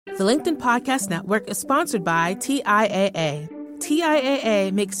The LinkedIn Podcast Network is sponsored by TIAA.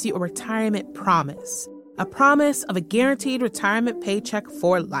 TIAA makes you a retirement promise, a promise of a guaranteed retirement paycheck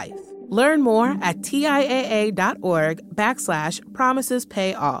for life. Learn more at TIAA.org/promises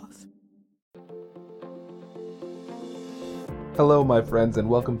pay off. Hello, my friends, and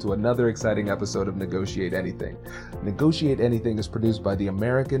welcome to another exciting episode of Negotiate Anything. Negotiate Anything is produced by the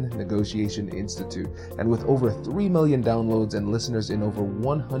American Negotiation Institute, and with over 3 million downloads and listeners in over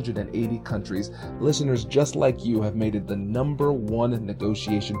 180 countries, listeners just like you have made it the #1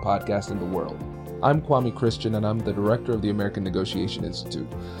 negotiation podcast in the world. I'm Kwame Christian, and I'm the director of the American Negotiation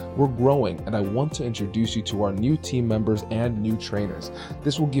Institute. We're growing, and I want to introduce you to our new team members and new trainers.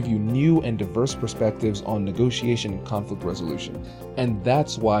 This will give you new and diverse perspectives on negotiation and conflict resolution. And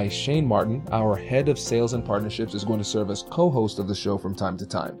that's why Shane Martin, our head of sales and partnerships, is going to serve as co-host of the show from time to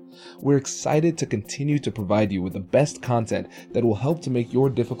time. We're excited to continue to provide you with the best content that will help to make your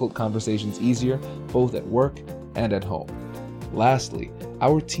difficult conversations easier, both at work and at home. Lastly,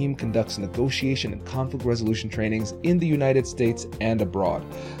 our team conducts negotiation and conflict resolution trainings in the United States and abroad.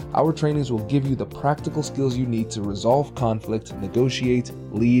 Our trainings will give you the practical skills you need to resolve conflict, negotiate,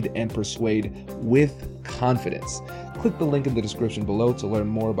 lead, and persuade with confidence. Click the link in the description below to learn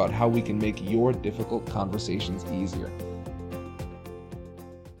more about how we can make your difficult conversations easier.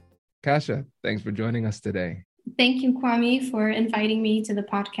 Kasia, thanks for joining us today. Thank you, Kwame, for inviting me to the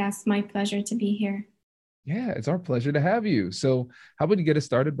podcast. My pleasure to be here. Yeah, it's our pleasure to have you. So how about you get us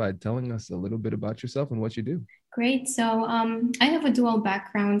started by telling us a little bit about yourself and what you do? Great. So I have a dual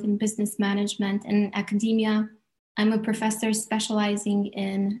background in business management and academia. I'm a professor specializing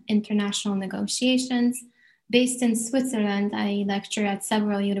in international negotiations. Based in Switzerland, I lecture at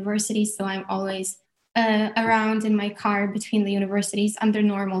several universities, so I'm always around in my car between the universities under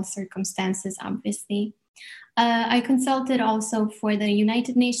normal circumstances, obviously. I consulted also for the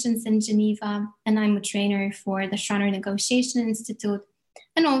United Nations in Geneva, and I'm a trainer for the Schroner Negotiation Institute,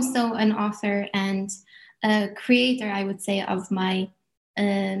 and also an author and a creator, I would say, of my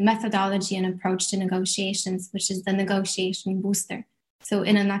methodology and approach to negotiations, which is the Negotiation Booster. So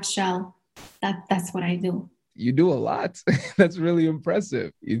in a nutshell, that's what I do. You do a lot. That's really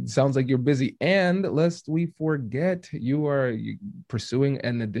impressive. It sounds like you're busy. And lest we forget, you are pursuing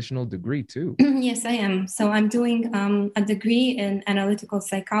an additional degree too. Yes, I am. So I'm doing a degree in analytical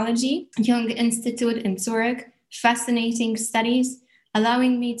psychology, Jung Institute in Zurich. Fascinating studies,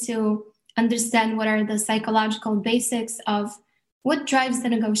 allowing me to understand what are the psychological basics of what drives the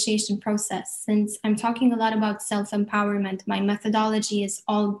negotiation process. Since I'm talking a lot about self-empowerment, my methodology is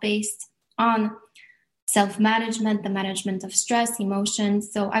all based on self-management, the management of stress,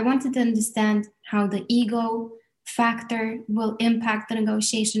 emotions. So I wanted to understand how the ego factor will impact the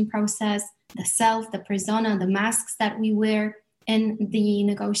negotiation process, the self, the persona, the masks that we wear in the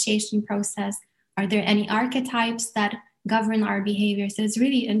negotiation process. Are there any archetypes that govern our behavior? So it's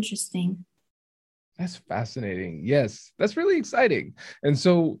really interesting. That's fascinating. Yes, that's really exciting. And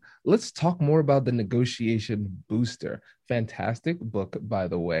so let's talk more about the Negotiation Booster. Fantastic book, by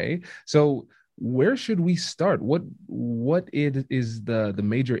the way. So where should we start? What is the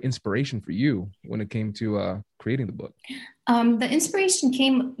major inspiration for you when it came to creating the book? The inspiration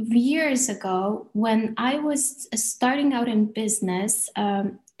came years ago when I was starting out in business.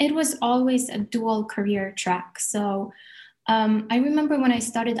 It was always a dual career track. So I remember when I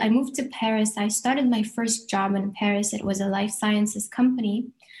moved to Paris. I started my first job in Paris. It was a life sciences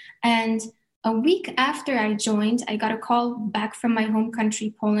company. And a week after I joined, I got a call back from my home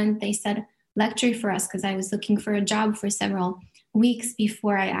country, Poland. They said, lecture for us, because I was looking for a job for several weeks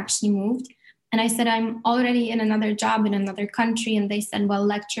before I actually moved. And I said, I'm already in another job in another country. And they said, well,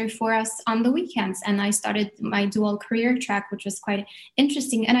 lecture for us on the weekends. And I started my dual career track, which was quite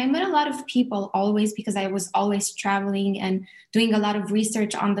interesting. And I met a lot of people always, because I was always traveling and doing a lot of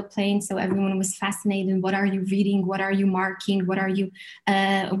research on the plane. So everyone was fascinated. What are you reading? What are you marking? What are you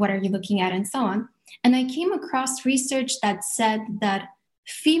looking at? And so on. And I came across research that said that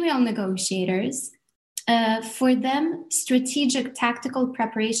female negotiators, for them, strategic tactical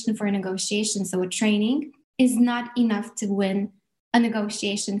preparation for a negotiation, so a training, is not enough to win a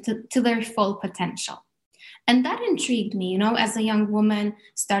negotiation to their full potential. And that intrigued me, as a young woman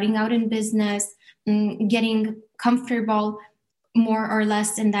starting out in business, getting comfortable more or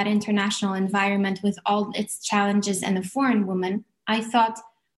less in that international environment with all its challenges, and a foreign woman. I thought,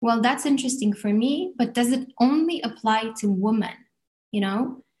 well, that's interesting for me, but does it only apply to women?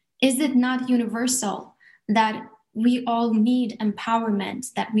 Is it not universal that we all need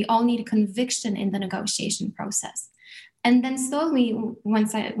empowerment, that we all need conviction in the negotiation process? And then slowly,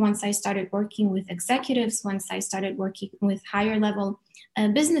 once I started working with executives, once I started working with higher level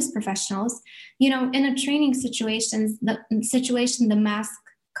business professionals, in a training the mask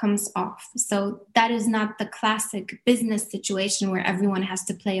comes off. So that is not the classic business situation where everyone has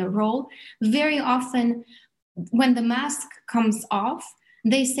to play a role. Very often, when the mask comes off,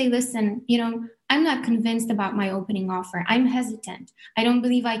 they say, listen, I'm not convinced about my opening offer. I'm hesitant. I don't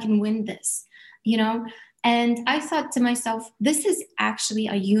believe I can win this, And I thought to myself, this is actually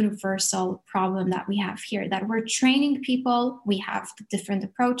a universal problem that we have here, that we're training people. We have the different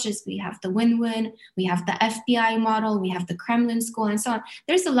approaches. We have the win-win. We have the FBI model. We have the Kremlin school and so on.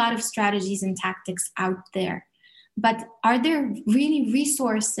 There's a lot of strategies and tactics out there. But are there really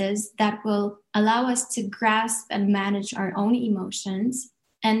resources that will allow us to grasp and manage our own emotions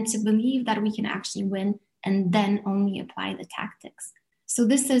and to believe that we can actually win and then only apply the tactics? So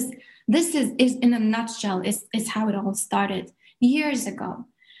this is in a nutshell is how it all started years ago.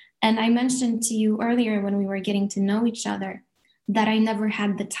 And I mentioned to you earlier when we were getting to know each other that I never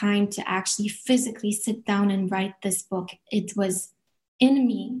had the time to actually physically sit down and write this book. It was in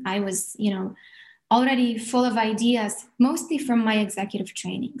me. I was, already full of ideas, mostly from my executive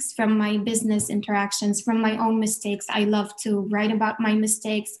trainings, from my business interactions, from my own mistakes. I love to write about my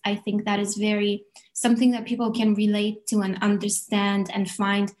mistakes. I think that is something that people can relate to and understand and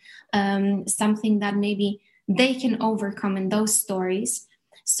find something that maybe they can overcome in those stories.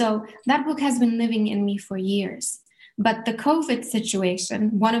 So that book has been living in me for years. But the COVID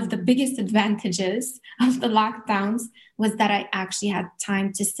situation, one of the biggest advantages of the lockdowns was that I actually had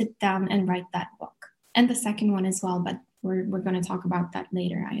time to sit down and write that book. And the second one as well, but we're going to talk about that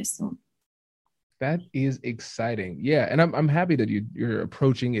later, I assume. That is exciting. Yeah. And I'm happy that you're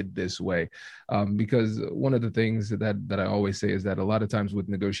approaching it this way, because one of the things that I always say is that a lot of times with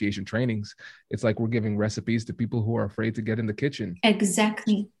negotiation trainings, it's like we're giving recipes to people who are afraid to get in the kitchen.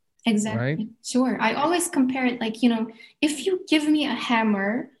 Exactly. Right? Sure. I always compare it like, if you give me a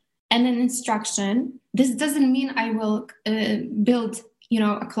hammer and an instruction, this doesn't mean I will build,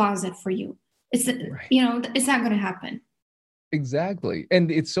 a closet for you. It's, right. It's not going to happen. Exactly.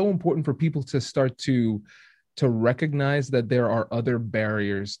 And it's so important for people to start to recognize that there are other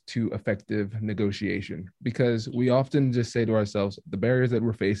barriers to effective negotiation, because we often just say to ourselves, the barriers that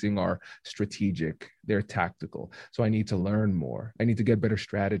we're facing are strategic, they're tactical. So I need to learn more. I need to get better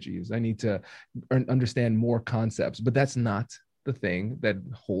strategies. I need to understand more concepts, but that's not the thing that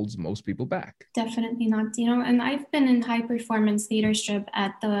holds most people back. Definitely not, and I've been in high performance leadership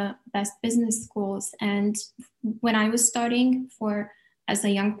at the best business schools. And when I was starting as a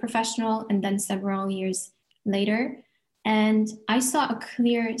young professional and then several years later, and I saw a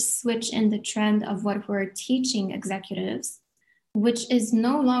clear switch in the trend of what we're teaching executives, which is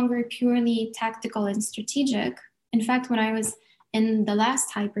no longer purely tactical and strategic. In fact, when I was in the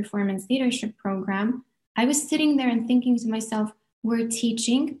last high performance leadership program, I was sitting there and thinking to myself, we're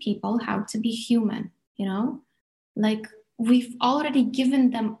teaching people how to be human, like we've already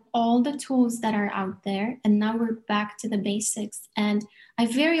given them all the tools that are out there. And now we're back to the basics. And I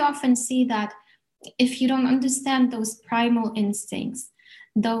very often see that if you don't understand those primal instincts,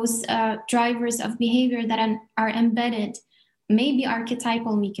 those drivers of behavior that are embedded, maybe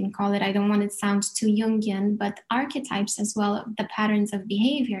archetypal, we can call it. I don't want it to sound too Jungian, but archetypes as well, the patterns of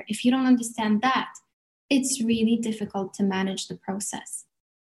behavior. If you don't understand that, it's really difficult to manage the process.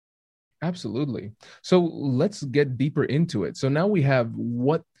 Absolutely. So let's get deeper into it. So now we have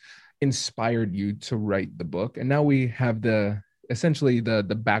what inspired you to write the book, and now we have essentially the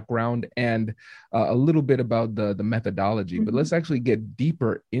background and a little bit about the methodology, but let's actually get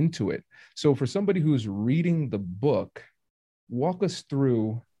deeper into it. So for somebody who's reading the book, walk us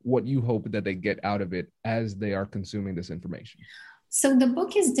through what you hope that they get out of it as they are consuming this information. So the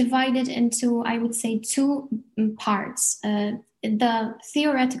book is divided into, I would say, two parts. The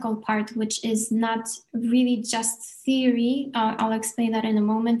theoretical part, which is not really just theory. I'll explain that in a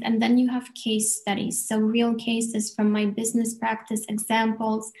moment. And then you have case studies. So real cases from my business practice,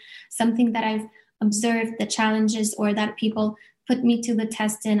 examples, something that I've observed, the challenges, or that people put me to the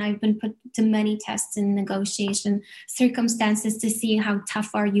test in. I've been put to many tests in negotiation circumstances to see how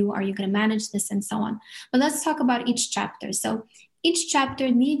tough are you going to manage this, and so on. But let's talk about each chapter. So each chapter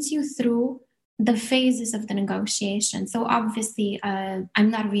leads you through the phases of the negotiation. So obviously, I'm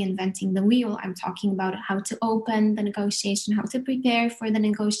not reinventing the wheel. I'm talking about how to open the negotiation, how to prepare for the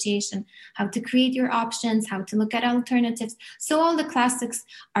negotiation, how to create your options, how to look at alternatives. So all the classics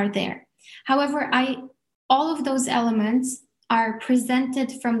are there. However, all of those elements are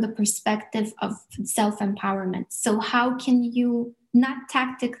presented from the perspective of self-empowerment. So how can you, not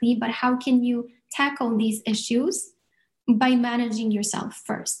tactically, but how can you tackle these issues? By managing yourself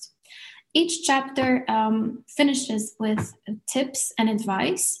first. each chapter finishes with tips and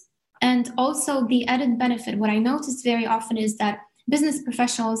advice. And also the added benefit, what I noticed very often is that business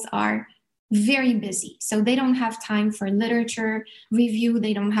professionals are very busy. So they don't have time for literature review.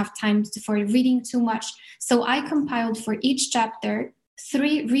 They don't have time for reading too much. So I compiled for each chapter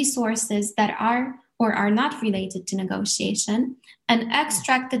 3 resources that are or are not related to negotiation and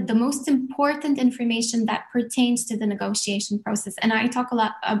extracted the most important information that pertains to the negotiation process. And I talk a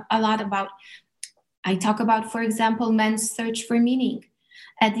lot about, for example, Men's Search for Meaning,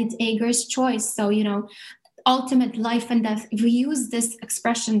 Edith Eger's Choice. So, ultimate life and death. We use this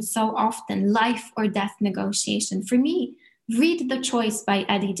expression so often, life or death negotiation. For me, read The Choice by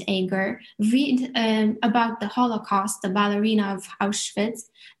Edith Eger, read about the Holocaust, the ballerina of Auschwitz,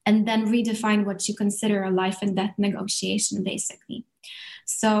 and then redefine what you consider a life and death negotiation, basically.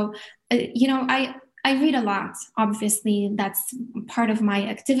 So, I read a lot. Obviously, that's part of my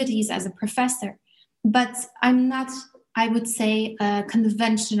activities as a professor, but I'm not, I would say, a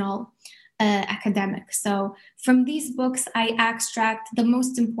conventional academic. So from these books, I extract the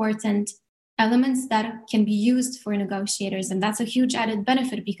most important elements that can be used for negotiators. And that's a huge added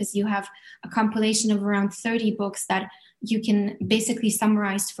benefit because you have a compilation of around 30 books that you can basically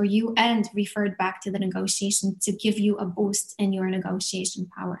summarize for you and referred back to the negotiation to give you a boost in your negotiation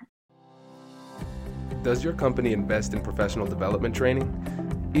power. Does your company invest in professional development training?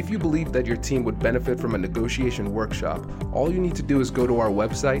 If you believe that your team would benefit from a negotiation workshop, all you need to do is go to our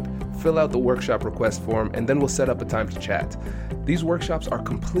website, fill out the workshop request form, and then we'll set up a time to chat. These workshops are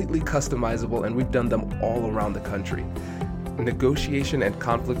completely customizable, and we've done them all around the country. Negotiation and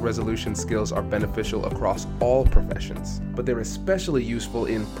conflict resolution skills are beneficial across all professions, but they're especially useful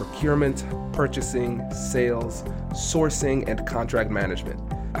in procurement, purchasing, sales, sourcing, and contract management.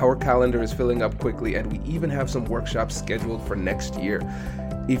 Our calendar is filling up quickly, and we even have some workshops scheduled for next year.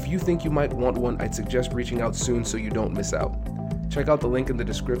 If you think you might want one, I'd suggest reaching out soon so you don't miss out. Check out the link in the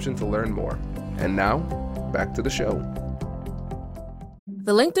description to learn more. And now, back to the show.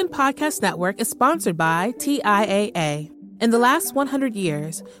 The LinkedIn Podcast Network is sponsored by TIAA. In the last 100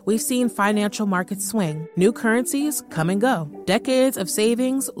 years, we've seen financial markets swing, new currencies come and go, decades of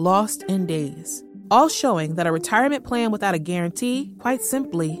savings lost in days, all showing that a retirement plan without a guarantee, quite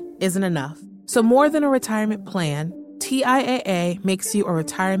simply, isn't enough. So more than a retirement plan, TIAA makes you a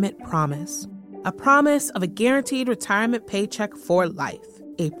retirement promise. A promise of a guaranteed retirement paycheck for life.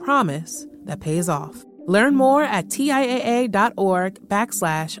 A promise that pays off. Learn more at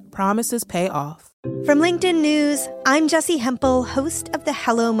TIAA.org/promisespayoff. From LinkedIn News, I'm Jessie Hempel, host of the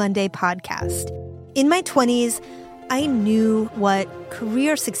Hello Monday podcast. In my 20s, I knew what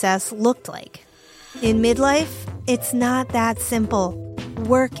career success looked like. In midlife, it's not that simple.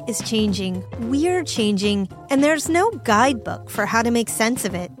 Work is changing, we're changing, and there's no guidebook for how to make sense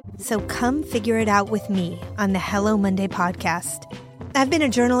of it. So come figure it out with me on the Hello Monday podcast. I've been a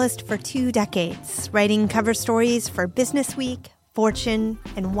journalist for 2 decades, writing cover stories for Business Week, Fortune,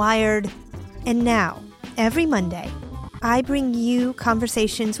 and Wired. And now, every Monday, I bring you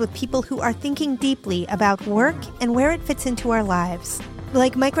conversations with people who are thinking deeply about work and where it fits into our lives.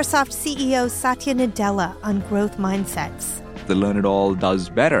 Like Microsoft CEO Satya Nadella on growth mindsets. The learn-it-all does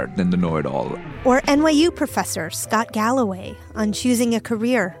better than the know-it-all. Or NYU professor Scott Galloway on choosing a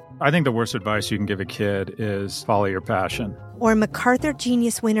career. I think the worst advice you can give a kid is follow your passion. Or MacArthur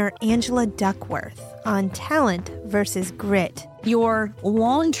Genius winner Angela Duckworth on talent versus grit. Your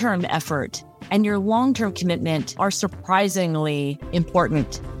long-term effort and your long-term commitment are surprisingly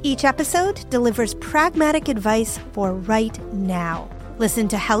important. Each episode delivers pragmatic advice for right now. Listen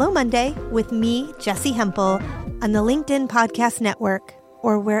to Hello Monday with me, Jessie Hempel, on the LinkedIn Podcast Network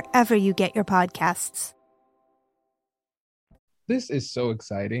or wherever you get your podcasts. This is so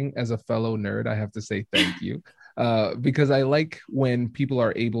exciting. As a fellow nerd, I have to say thank you because I like when people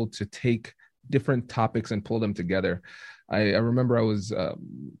are able to take different topics and pull them together. I remember I was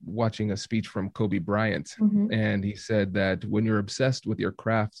watching a speech from Kobe Bryant, and he said that when you're obsessed with your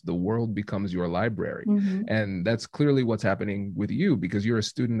craft, the world becomes your library. And that's clearly what's happening with you because you're a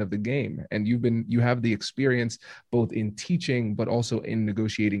student of the game and you have the experience both in teaching, but also in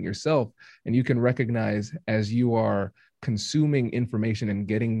negotiating yourself. And you can recognize as you are consuming information and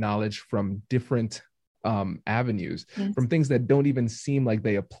getting knowledge from different avenues, from things that don't even seem like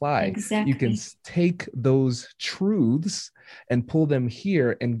they apply. Exactly. You can take those truths and pull them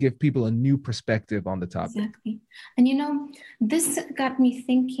here and give people a new perspective on the topic. Exactly. And this got me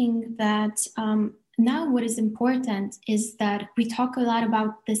thinking that now what is important is that we talk a lot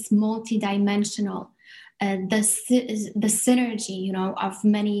about this multidimensional the synergy, of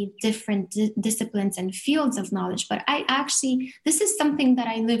many different disciplines and fields of knowledge. But this is something that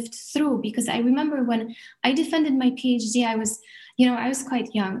I lived through, because I remember when I defended my PhD, I was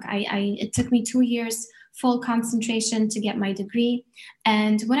quite young. It took me 2 years full concentration to get my degree.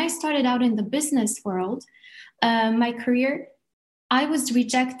 And when I started out in the business world, my career, I was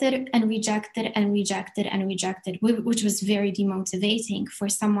rejected and rejected and rejected and rejected, which was very demotivating for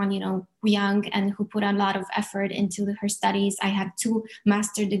someone, young and who put a lot of effort into her studies. I had 2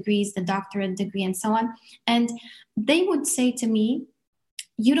 master's degrees, the doctorate degree, and so on. And they would say to me,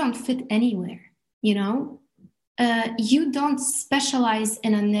 you don't fit anywhere, you don't specialize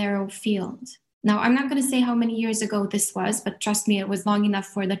in a narrow field. Now, I'm not going to say how many years ago this was, but trust me, it was long enough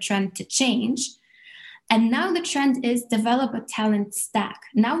for the trend to change. And now the trend is develop a talent stack.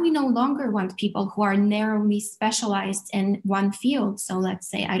 Now we no longer want people who are narrowly specialized in one field. So let's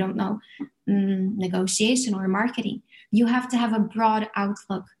say, I don't know, negotiation or marketing. You have to have a broad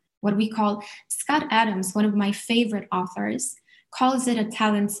outlook, what we call, Scott Adams, one of my favorite authors, calls it a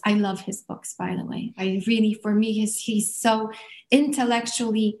talent. I love his books, by the way. For me, he's so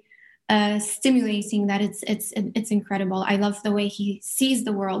intellectually stimulating that it's incredible. I love the way he sees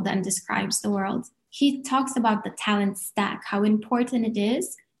the world and describes the world. He talks about the talent stack, how important it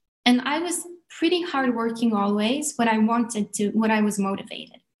is. And I was pretty hardworking always when I was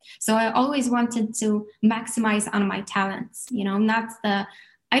motivated. So I always wanted to maximize on my talents,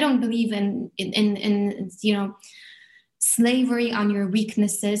 I don't believe in slavery on your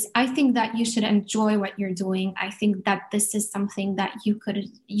weaknesses. I think that you should enjoy what you're doing. I think that this is something that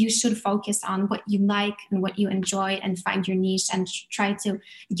you should focus on, what you like and what you enjoy, and find your niche and try to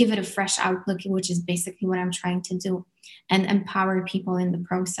give it a fresh outlook, which is basically what I'm trying to do, and empower people in the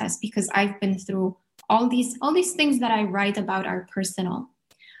process, because I've been through all these things that I write about are personal.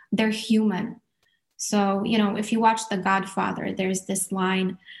 They're human. So, if you watch The Godfather, there's this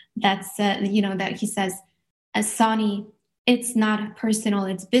line that's, that he says, Sonny, it's not personal,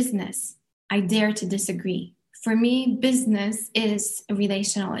 it's business. I dare to disagree. For me, business is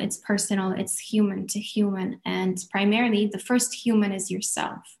relational, it's personal, it's human to human. And primarily, the first human is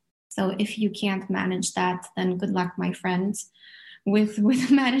yourself. So if you can't manage that, then good luck, my friends, with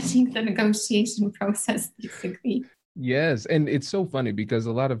managing the negotiation process, basically. Yes. And it's so funny because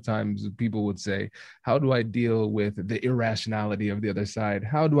a lot of times people would say, how do I deal with the irrationality of the other side?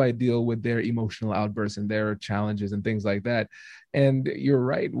 How do I deal with their emotional outbursts and their challenges and things like that? And you're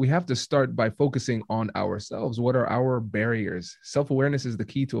right. We have to start by focusing on ourselves. What are our barriers? Self-awareness is the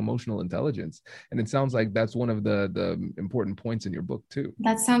key to emotional intelligence. And it sounds like that's one of the important points in your book, too.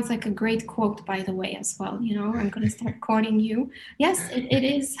 That sounds like a great quote, by the way, as well. I'm going to start quoting you. Yes, it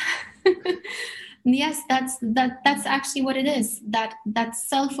is. Yes, that's actually what it is. That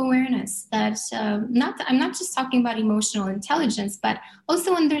self-awareness. I'm not just talking about emotional intelligence, but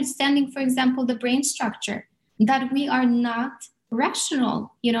also understanding, for example, the brain structure. That we are not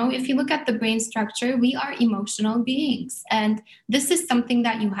rational. If you look at the brain structure, we are emotional beings, and this is something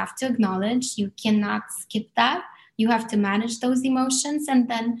that you have to acknowledge. You cannot skip that. You have to manage those emotions, and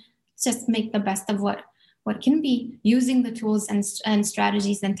then just make the best of what can be, using the tools and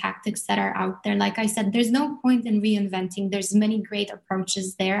strategies and tactics that are out there. Like I said, there's no point in reinventing. There's many great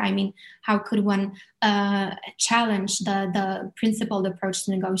approaches there. I mean, how could one challenge the principled approach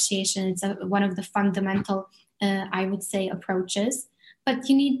to negotiation? It's one of the fundamental, I would say, approaches. But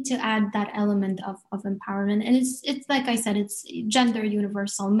you need to add that element of empowerment. And it's like I said, it's gender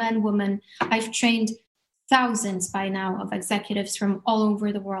universal, men, women. I've trained thousands by now of executives from all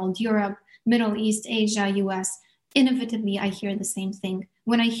over the world, Europe, Middle East, Asia, US. Innovatively, I hear the same thing.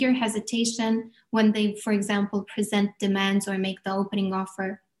 When I hear hesitation, when they, for example, present demands or make the opening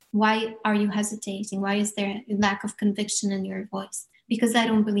offer, why are you hesitating? Why is there a lack of conviction in your voice? Because I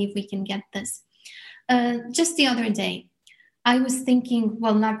don't believe we can get this. Just the other day, I was thinking,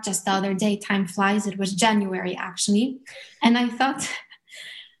 well, not just the other day, time flies. It was January, actually. And I thought,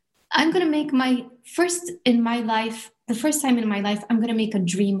 I'm going to make the first time in my life, I'm going to make a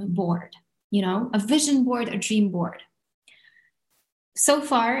dream board. A vision board, a dream board. So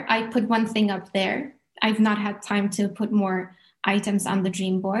far, I put one thing up there. I've not had time to put more items on the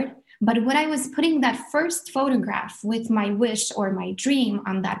dream board. But when I was putting that first photograph with my wish or my dream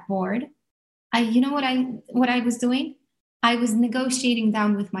on that board, what I was doing? I was negotiating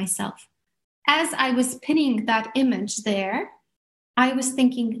down with myself. As I was pinning that image there, I was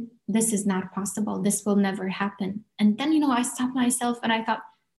thinking, this is not possible. This will never happen. And then, I stopped myself and I thought,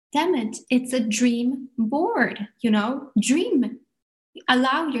 damn it, it's a dream board, dream.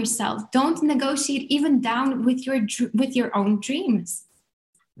 Allow yourself. Don't negotiate even down with your own dreams.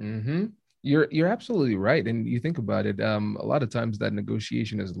 Mm-hmm. You're absolutely right. And you think about it, a lot of times that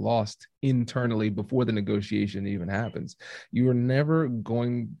negotiation is lost internally before the negotiation even happens. You are never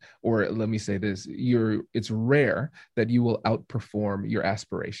going, or let me say this, it's rare that you will outperform your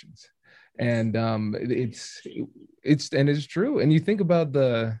aspirations. And it's true. And you think about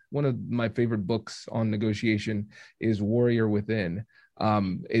one of my favorite books on negotiation is Warrior Within.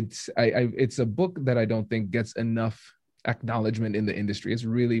 It's a book that I don't think gets enough acknowledgement in the industry. It's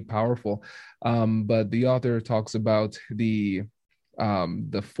really powerful. But the author talks about the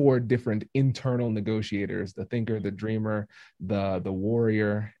four different internal negotiators: the thinker, the dreamer, the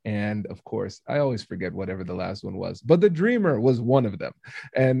warrior, and of course, I always forget whatever the last one was, but the dreamer was one of them.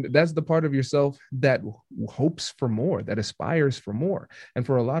 And that's the part of yourself that hopes for more, that aspires for more. And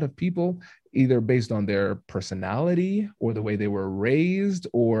for a lot of people, either based on their personality or the way they were raised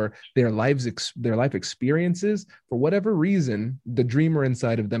or their life experiences, for whatever reason, the dreamer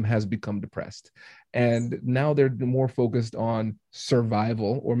inside of them has become depressed. And now they're more focused on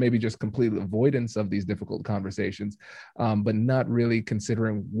survival, or maybe just complete avoidance of these difficult conversations, but not really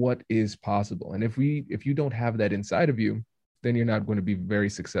considering what is possible. And if you don't have that inside of you, then you're not going to be very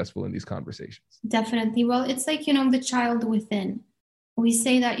successful in these conversations. Definitely. Well, it's like, the child within. We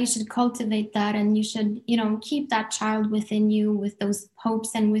say that you should cultivate that, and you should, keep that child within you with those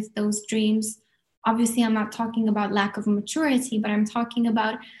hopes and with those dreams. Obviously, I'm not talking about lack of maturity, but I'm talking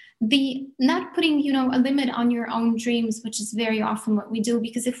about the not putting, a limit on your own dreams, which is very often what we do.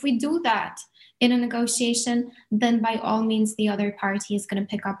 Because if we do that in a negotiation, then by all means, the other party is going to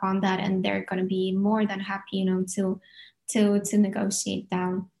pick up on that, and they're going to be more than happy, to negotiate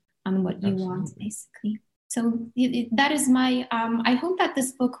down on what you Absolutely. want, basically. So that is my, I hope that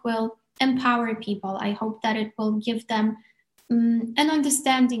this book will empower people. I hope that it will give them an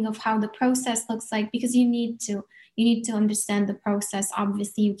understanding of how the process looks like, because you need to understand the process.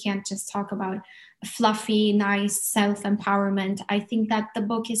 Obviously, you can't just talk about fluffy, nice self-empowerment. I think that the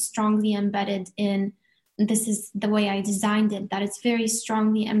book is strongly embedded in, this is the way I designed it, that it's very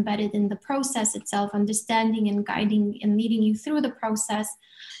strongly embedded in the process itself, understanding and guiding and leading you through the process,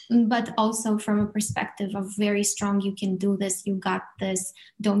 but also from a perspective of very strong, you can do this, you got this,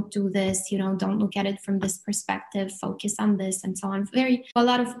 don't do this, don't look at it from this perspective, focus on this, and so on. A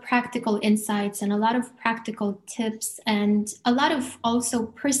lot of practical insights and a lot of practical tips and a lot of also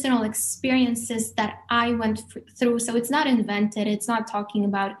personal experiences that I went through. So it's not invented. It's not talking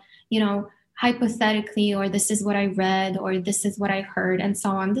about, hypothetically, or this is what I read, or this is what I heard, and so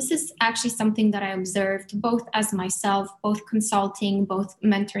on. This is actually something that I observed, both as myself, both consulting, both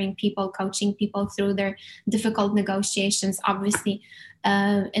mentoring people, coaching people through their difficult negotiations, obviously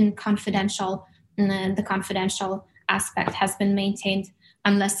in confidential, and the confidential aspect has been maintained,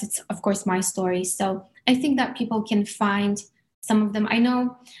 unless it's, of course, my story. So I think that people can find some of them. I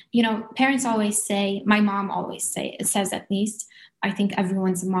know, parents always say, my mom always says at least, I think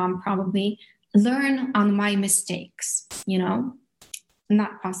everyone's mom probably, learn on my mistakes,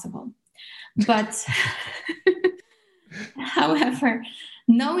 not possible. But however,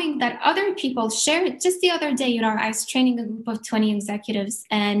 knowing that other people share it, just the other day, I was training a group of 20 executives,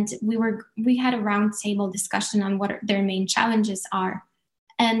 and we had a roundtable discussion on what their main challenges are.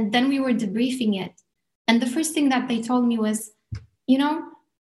 And then we were debriefing it. And the first thing that they told me was,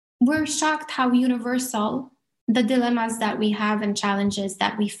 we're shocked how universal the dilemmas that we have and challenges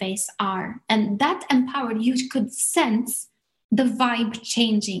that we face are. And that empowered, you could sense the vibe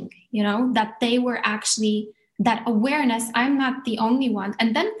changing, that they were actually, that awareness, I'm not the only one.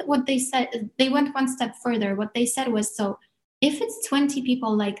 And then what they said, they went one step further. What they said was, so if it's 20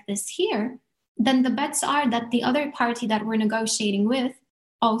 people like this here, then the bets are that the other party that we're negotiating with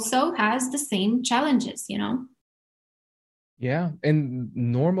also has the same challenges, Yeah. And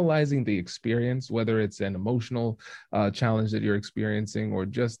normalizing the experience, whether it's an emotional challenge that you're experiencing or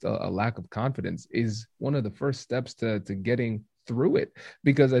just a lack of confidence, is one of the first steps to getting through it.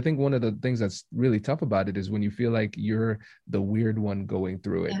 Because I think one of the things that's really tough about it is when you feel like you're the weird one going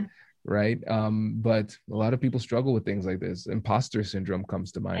through it. Yeah. Right. But a lot of people struggle with things like this. Imposter syndrome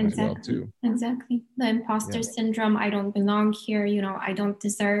comes to mind as well, too. Exactly. The imposter syndrome. I don't belong here. I don't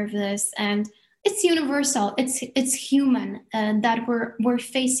deserve this. And it's universal. It's human that we're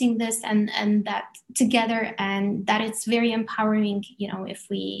facing this and that together, and that it's very empowering. If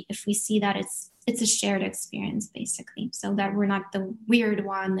we see that it's a shared experience, basically, so that we're not the weird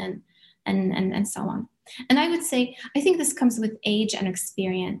one and so on. And I would say, I think this comes with age and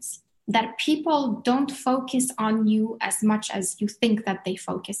experience, that people don't focus on you as much as you think that they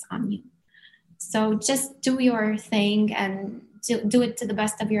focus on you. So just do your thing and do it to the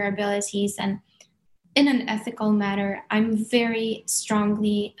best of your abilities, and in an ethical manner, I'm very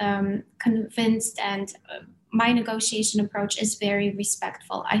strongly convinced, and my negotiation approach is very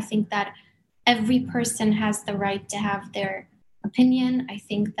respectful. I think that every person has the right to have their opinion. I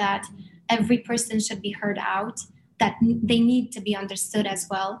think that every person should be heard out, that they need to be understood as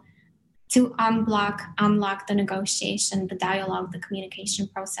well, to unlock the negotiation, the dialogue, the communication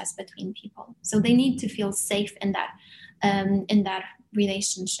process between people. So they need to feel safe in that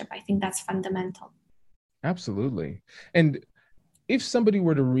relationship. I think that's fundamental. Absolutely. And if somebody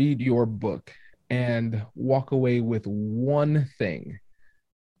were to read your book and walk away with one thing,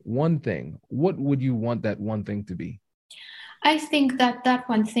 what would you want that one thing to be? I think that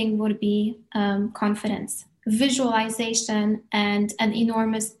one thing would be confidence, visualization, and an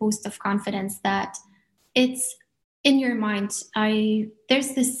enormous boost of confidence that it's in your mind.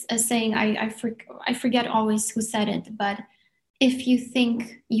 There's this saying, I forget always who said it, but if you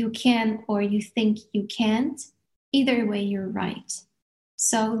think you can or you think you can't, either way you're right.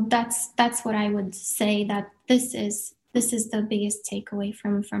 So that's what I would say, that this is the biggest takeaway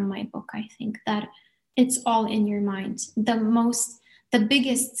from my book. I think that it's all in your mind. The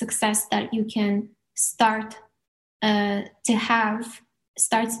biggest success that you can start to have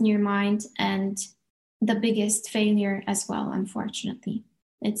starts in your mind, and the biggest failure as well, unfortunately,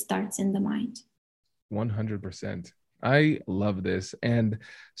 it starts in the mind. 100%. I love this. And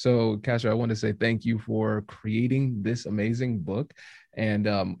so, Kasia, I want to say thank you for creating this amazing book and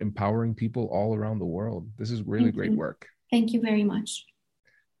empowering people all around the world. This is really great work. Thank you very much.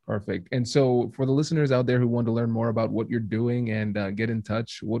 Perfect. And so for the listeners out there who want to learn more about what you're doing and get in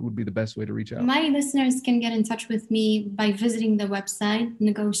touch, what would be the best way to reach out? My listeners can get in touch with me by visiting the website,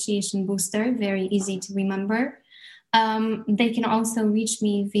 Negotiation Booster, very easy to remember. They can also reach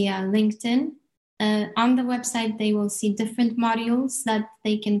me via LinkedIn. On the website, they will see different modules that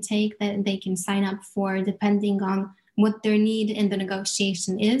they can take, that they can sign up for, depending on what their need in the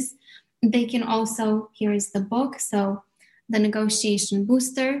negotiation is. They can also, here is the book, so The Negotiation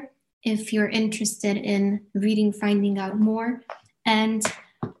Booster, if you're interested in reading, finding out more. And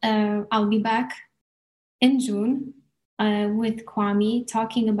I'll be back in June with Kwame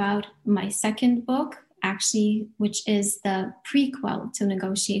talking about my second book, actually, which is the prequel to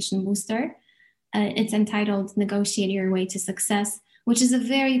Negotiation Booster. It's entitled Negotiate Your Way to Success, which is a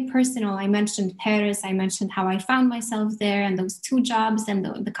very personal. I mentioned Paris, I mentioned how I found myself there and those 2 jobs and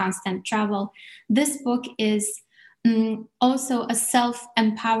the constant travel. This book is also a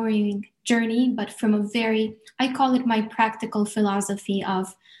self-empowering journey, but from a very, I call it my practical philosophy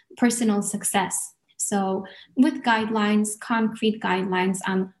of personal success. So with guidelines, concrete guidelines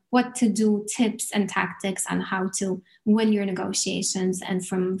on what to do, tips and tactics on how to win your negotiations and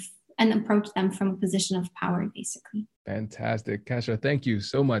approach them from a position of power, basically. Fantastic. Kasia, thank you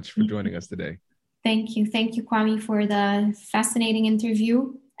so much for joining us today. Thank you. Thank you, Kwame, for the fascinating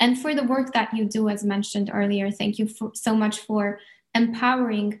interview and for the work that you do, as mentioned earlier. Thank you so much for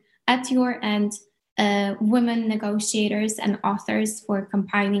empowering at your end women negotiators and authors, for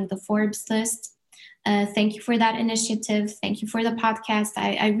compiling the Forbes list. Thank you for that initiative. Thank you for the podcast.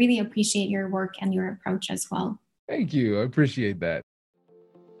 I really appreciate your work and your approach as well. Thank you. I appreciate that.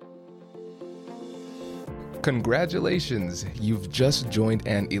 Congratulations, you've just joined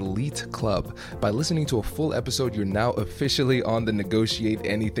an elite club. By listening to a full episode, you're now officially on the Negotiate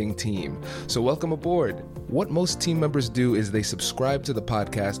Anything team. So welcome aboard. What most team members do is they subscribe to the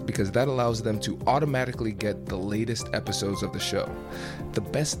podcast because that allows them to automatically get the latest episodes of the show. The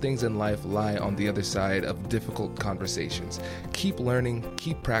best things in life lie on the other side of difficult conversations. Keep learning,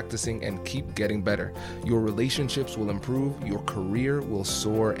 keep practicing, and keep getting better. Your relationships will improve, your career will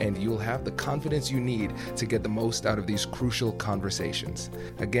soar, and you'll have the confidence you need to get the most out of these crucial conversations.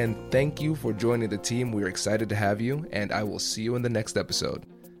 Again, thank you for joining the team. We're excited to have you, and I will see you in the next episode.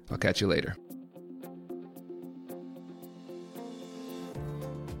 I'll catch you later.